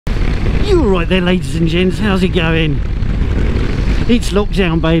You alright there, ladies and gents? How's it going? It's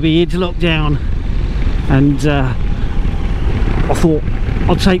lockdown, baby, it's lockdown. And I thought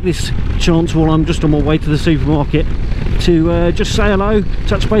I'll take this chance while I'm just on my way to the supermarket to just say hello,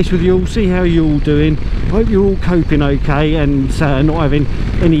 touch base with you all, see how you're all doing. I hope you're all coping okay and not having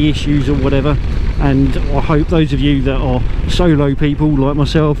any issues or whatever. And I hope those of you that are solo people like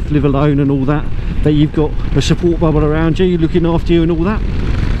myself, live alone and all that, that you've got a support bubble around you, looking after you and all that.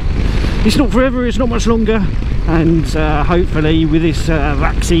 It's not forever, it's not much longer, and hopefully with this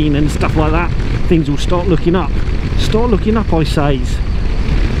vaccine and stuff like that, things will start looking up. Start looking up, I says.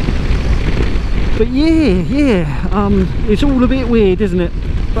 But yeah, it's all a bit weird, isn't it?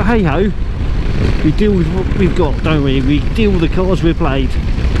 But hey ho, we deal with what we've got, don't we? We deal with the cards we're played.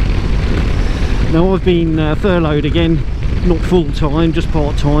 Now I've been furloughed again, not full time, just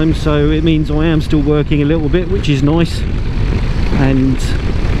part time, so it means I am still working a little bit, which is nice. And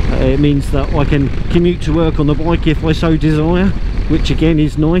it means that I can commute to work on the bike if I so desire, which again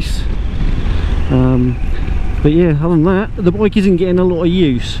is nice. But yeah, other than that, the bike isn't getting a lot of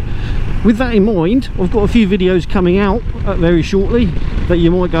use. With that in mind, I've got a few videos coming out very shortly that you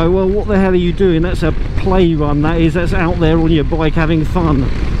might go, well, what the hell are you doing? That's a play run, that is, that's out there on your bike having fun.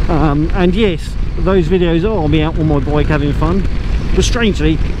 And yes, those videos are me out on my bike having fun, but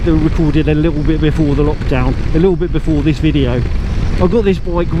strangely they were recorded a little bit before the lockdown, a little bit before this video. I got this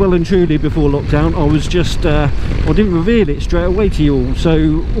bike well and truly before lockdown. I was just I didn't reveal it straight away to you all,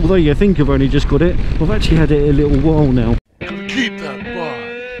 so although you think I've only just got it, I've actually had it a little while now. Keep that bike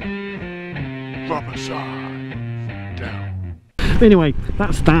rubber side down. But anyway,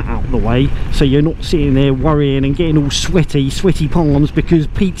 that's that out of the way, so you're not sitting there worrying and getting all sweaty palms because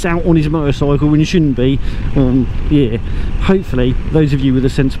Pete's out on his motorcycle when you shouldn't be. Yeah, hopefully those of you with a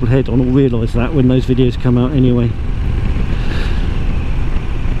sensible head on will realise that when those videos come out anyway.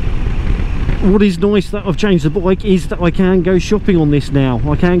 What is nice that I've changed the bike is that I can go shopping on this now.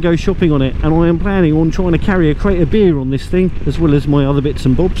 I can go shopping on it, and I am planning on trying to carry a crate of beer on this thing as well as my other bits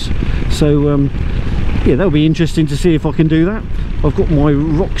and bobs. So yeah, that'll be interesting to see if I can do that. I've got my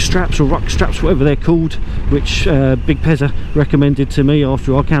ruck straps, whatever they're called, which Big Pezza recommended to me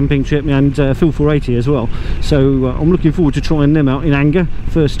after our camping trip, and Phil 480 as well. So I'm looking forward to trying them out in anger.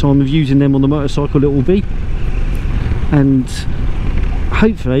 First time of using them on the motorcycle it will be, and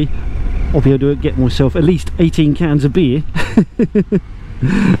hopefully I'll be able to get myself at least 18 cans of beer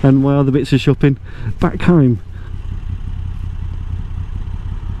and my other bits of shopping back home.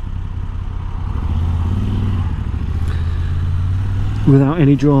 Without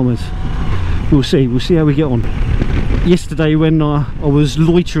any dramas. We'll see how we get on. Yesterday when I was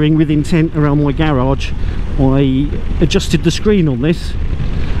loitering with intent around my garage, I adjusted the screen on this,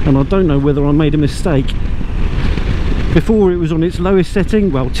 and I don't know whether I made a mistake. Before it was on its lowest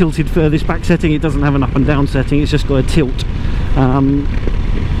setting, well, tilted furthest back setting. It doesn't have an up and down setting, it's just got a tilt. And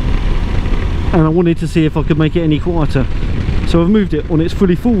I wanted to see if I could make it any quieter. So I've moved it on its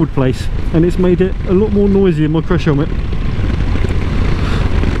fully forward place, and it's made it a lot more noisy in my crash helmet,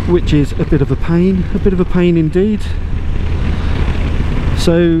 which is a bit of a pain indeed.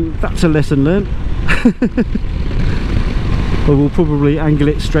 So that's a lesson learnt. I will probably angle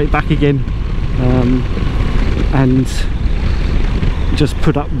it straight back again, and just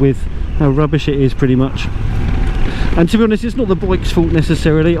put up with how rubbish it is pretty much. And to be honest, it's not the bike's fault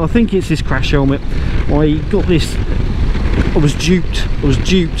necessarily. I think it's this crash helmet. I got this, I was duped.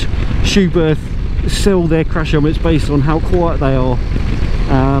 Schuberth sell their crash helmets based on how quiet they are,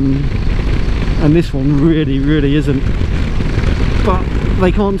 and this one really isn't. But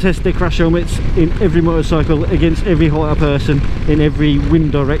they can't test their crash helmets in every motorcycle against every height of person in every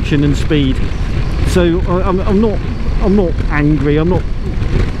wind direction and speed. So I'm not angry, I'm not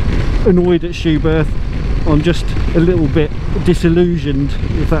annoyed at Schuberth, I'm just a little bit disillusioned,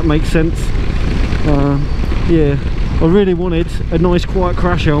 if that makes sense. Yeah, I really wanted a nice quiet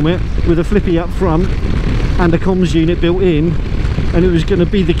crash helmet with a flippy up front and a comms unit built in, and it was going to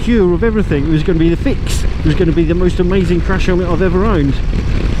be the cure of everything. It was going to be the fix. It was going to be the most amazing crash helmet I've ever owned,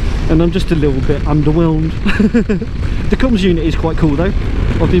 and I'm just a little bit underwhelmed. The comms unit is quite cool though.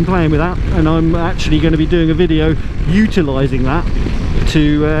 I've been playing with that, and I'm actually going to be doing a video utilising that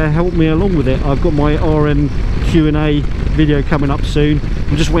to help me along with it. I've got my RN Q&A video coming up soon.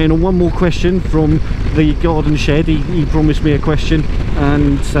 I'm just waiting on one more question from the garden shed. He promised me a question,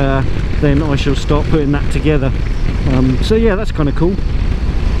 and then I shall start putting that together. So yeah, that's kind of cool.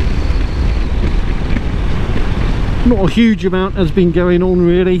 Not a huge amount has been going on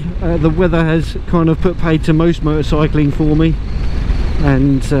really. The weather has kind of put paid to most motorcycling for me,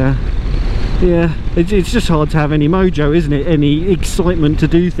 and Yeah, it's just hard to have any mojo, isn't it? Any excitement to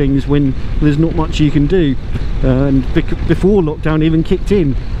do things when there's not much you can do. And before lockdown even kicked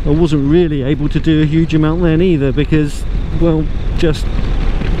in, I wasn't really able to do a huge amount then either, because, well, just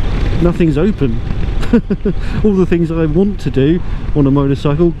nothing's open. All the things I want to do on a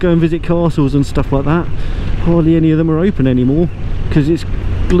motorcycle, go and visit castles and stuff like that, hardly any of them are open anymore, because it's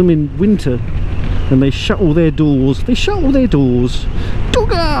blooming winter and they shut all their doors.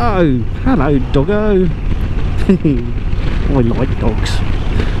 Doggo! Hello, doggo. I like dogs.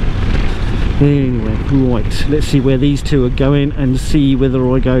 Anyway, right, let's see where these two are going and see whether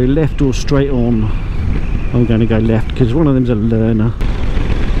I go left or straight on. I'm going to go left because one of them's a learner.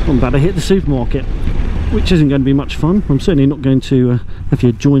 I'm about to hit the supermarket, which isn't going to be much fun. I'm certainly not going to have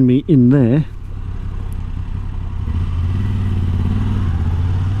you join me in there.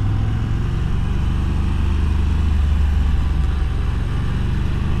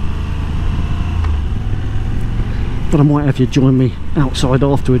 But I might have you join me outside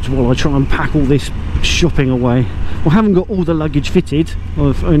afterwards while I try and pack all this shopping away. I haven't got all the luggage fitted,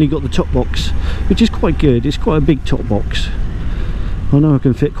 I've only got the top box, which is quite good. It's quite a big top box. I know I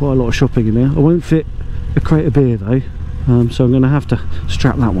can fit quite a lot of shopping in there. I won't fit a crate of beer though, so I'm going to have to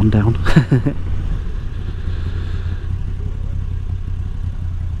strap that one down.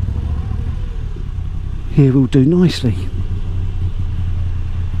 Here will do nicely.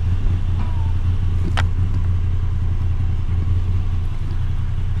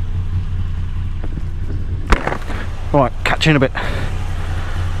 Right, catch you in a bit.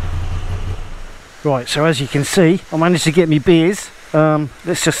 Right, so as you can see, I managed to get me beers.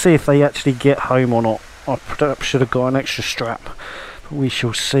 Let's just see if they actually get home or not. I perhaps should have got an extra strap, but we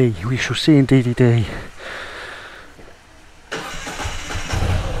shall see. We shall see indeedy.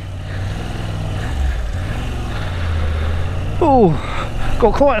 Oh,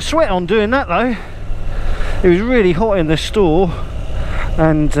 got quite a sweat on doing that though. It was really hot in the store,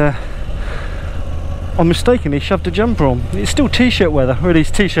 and I mistakenly shoved a jumper on. It's still t-shirt weather, or at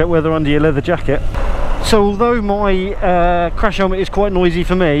least t-shirt weather under your leather jacket. So although my crash helmet is quite noisy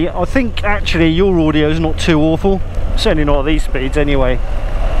for me, I think actually your audio is not too awful. Certainly not at these speeds anyway.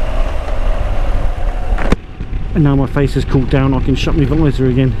 And now my face has cooled down, I can shut my visor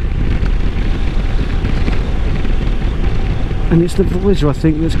again. And it's the visor, I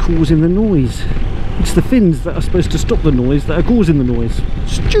think, that's causing the noise. It's the fins that are supposed to stop the noise that are causing the noise.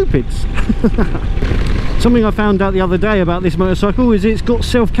 Stupids! Something I found out the other day about this motorcycle is it's got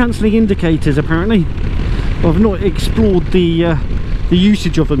self-cancelling indicators apparently. I've not explored the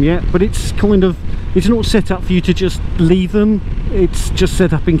usage of them yet, but it's kind of, it's not set up for you to just leave them, it's just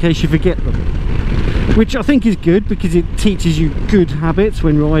set up in case you forget them. Which I think is good, because it teaches you good habits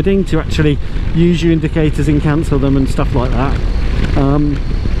when riding, to actually use your indicators and cancel them and stuff like that.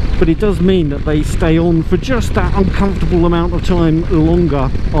 But it does mean that they stay on for just that uncomfortable amount of time longer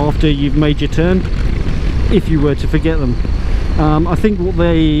after you've made your turn, if you were to forget them. I think what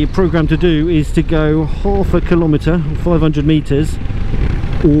they programmed to do is to go half a kilometre, 500 metres,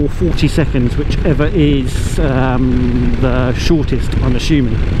 or 40 seconds, whichever is the shortest, I'm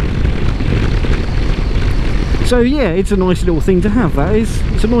assuming. So yeah, it's a nice little thing to have, that is.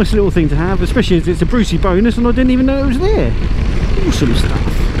 It's a nice little thing to have, especially as it's a Brucey bonus and I didn't even know it was there. Awesome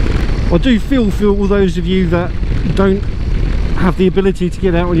stuff. I do feel for all those of you that don't have the ability to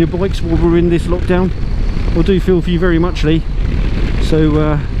get out on your bikes while we're in this lockdown. I do feel for you very much, Lee.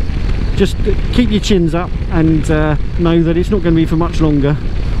 So just keep your chins up and know that it's not going to be for much longer.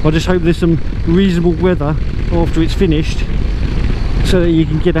 I just hope there's some reasonable weather after it's finished, so that you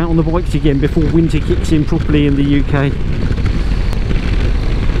can get out on the bikes again before winter kicks in properly in the UK.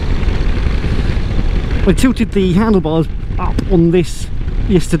 I tilted the handlebars up on this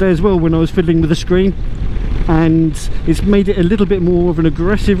yesterday as well when I was fiddling with the screen, and it's made it a little bit more of an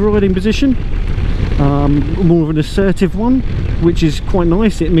aggressive riding position, more of an assertive one, which is quite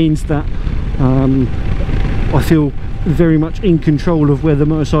nice. It means that I feel very much in control of where the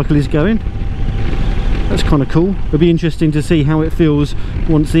motorcycle is going. That's kind of cool. It'll be interesting to see how it feels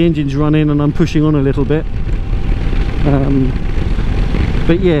once the engine's running and I'm pushing on a little bit.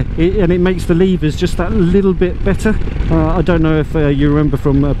 But yeah, and it makes the levers just that little bit better. I don't know if you remember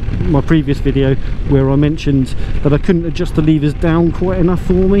from my previous video where I mentioned that I couldn't adjust the levers down quite enough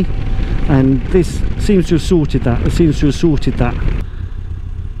for me, and this seems to have sorted that. It seems to have sorted that.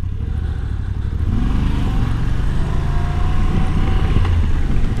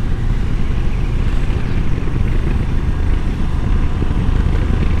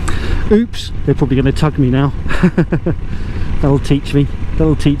 Oops, they're probably going to tug me now. That'll teach me.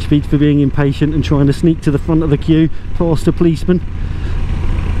 That'll teach me for being impatient and trying to sneak to the front of the queue past a policeman.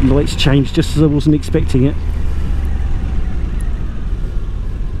 lights changed just as I wasn't expecting it.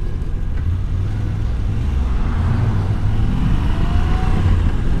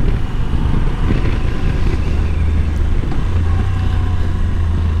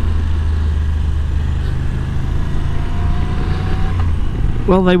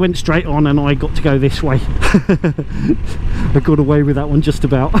 Well, they went straight on and I got to go this way. I got away with that one just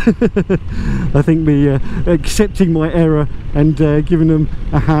about. I think me accepting my error and giving them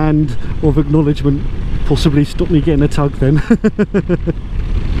a hand of acknowledgement possibly stopped me getting a tug then.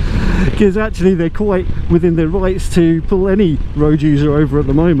 Because actually they're quite within their rights to pull any road user over at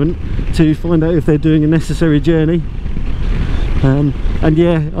the moment to find out if they're doing a necessary journey. And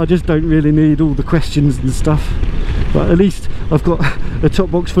yeah, I just don't really need all the questions and stuff. But at least I've got a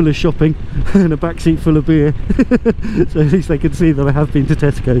top box full of shopping and a back seat full of beer. So at least they can see that I have been to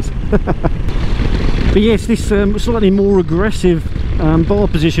Tesco's. But yes, this slightly more aggressive bar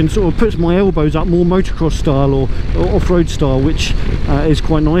position sort of puts my elbows up more motocross style or off-road style, which is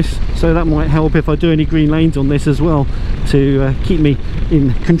quite nice. So that might help if I do any green lanes on this as well, to keep me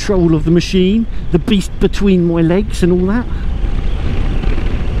in control of the machine, the beast between my legs and all that.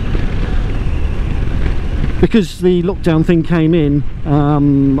 Because the lockdown thing came in,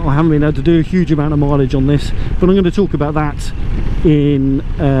 I haven't been able to do a huge amount of mileage on this, but I'm going to talk about that in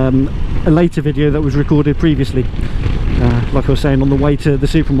a later video that was recorded previously. Like I was saying, on the way to the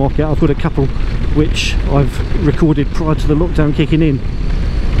supermarket, I've got a couple which I've recorded prior to the lockdown kicking in.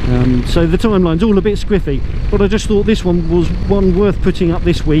 So the timeline's all a bit squiffy, but I just thought this one was one worth putting up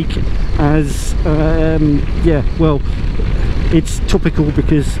this week as, yeah, well, it's topical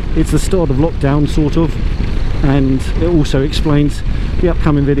because it's the start of lockdown, sort of, and it also explains the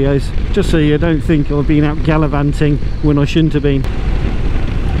upcoming videos, just so you don't think I've been out gallivanting when I shouldn't have been.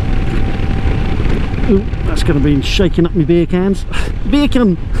 Ooh, that's going to be shaking up my beer cans. Beer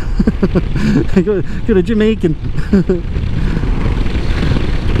can! got a Jamaican.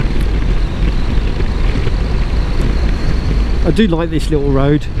 I do like this little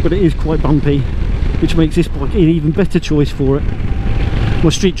road, but it is quite bumpy, which makes this bike an even better choice for it. My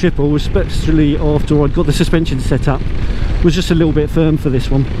street triple, especially after I'd got the suspension set up, was just a little bit firm for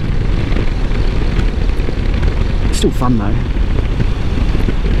this one. It's still fun though.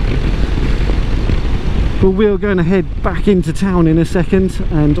 Well, we're going to head back into town in a second,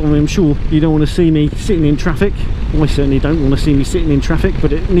 and I'm sure you don't want to see me sitting in traffic. I certainly don't want to see me sitting in traffic,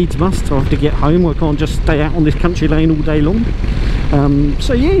 but it needs must. I have to get home. I can't just stay out on this country lane all day long.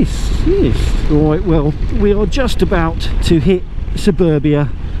 So yes. Right, well, we are just about to hit suburbia,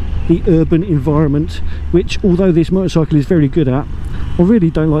 the urban environment, which, although this motorcycle is very good at, I really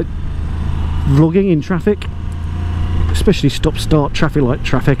don't like vlogging in traffic, especially stop-start traffic light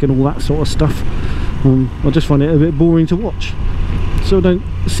traffic and all that sort of stuff. I just find it a bit boring to watch, so I don't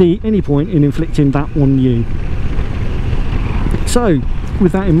see any point in inflicting that on you. So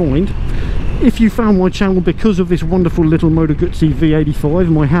with that in mind, if you found my channel because of this wonderful little Moto Guzzi V85,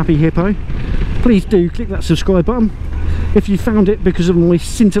 my happy hippo, please do click that subscribe button. If you found it because of my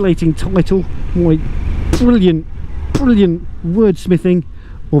scintillating title, my brilliant wordsmithing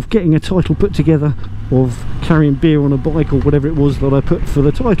of getting a title put together of carrying beer on a bike, or whatever it was that I put for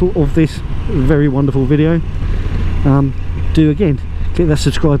the title of this very wonderful video, do again click that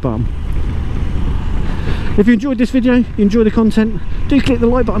subscribe button. If you enjoyed this video, you enjoy the content, do click the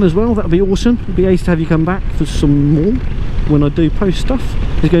like button as well. That would be awesome. It'd be ace to have you come back for some more when I do post stuff.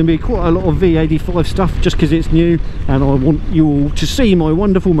 There's going to be quite a lot of V85 stuff just because it's new and I want you all to see my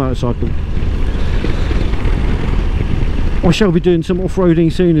wonderful motorcycle. I shall be doing some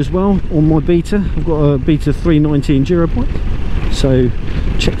off-roading soon as well on my Beta. I've got a Beta 390 enduro bike, so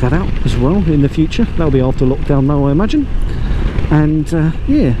check that out as well in the future. That'll be after lockdown though, I imagine. And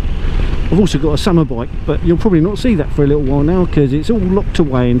yeah, I've also got a summer bike, but you'll probably not see that for a little while now because it's all locked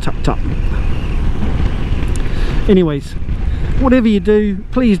away and tucked up. Anyways, whatever you do,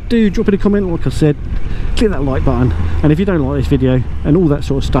 please do drop in a comment. Like I said, click that like button, and if you don't like this video and all that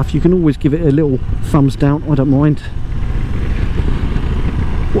sort of stuff, you can always give it a little thumbs down. I don't mind.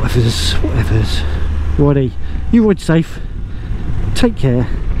 Whatever's. Righty, you ride safe, take care,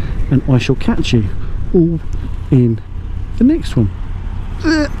 and I shall catch you all in the next one.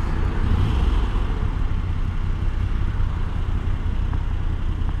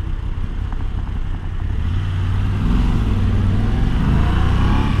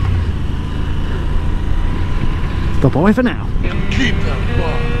 Bye-bye for now. Keep that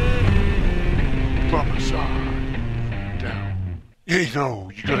bike rubber side down. You know,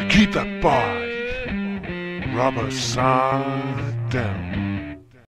 you gotta keep that bike rubber side down.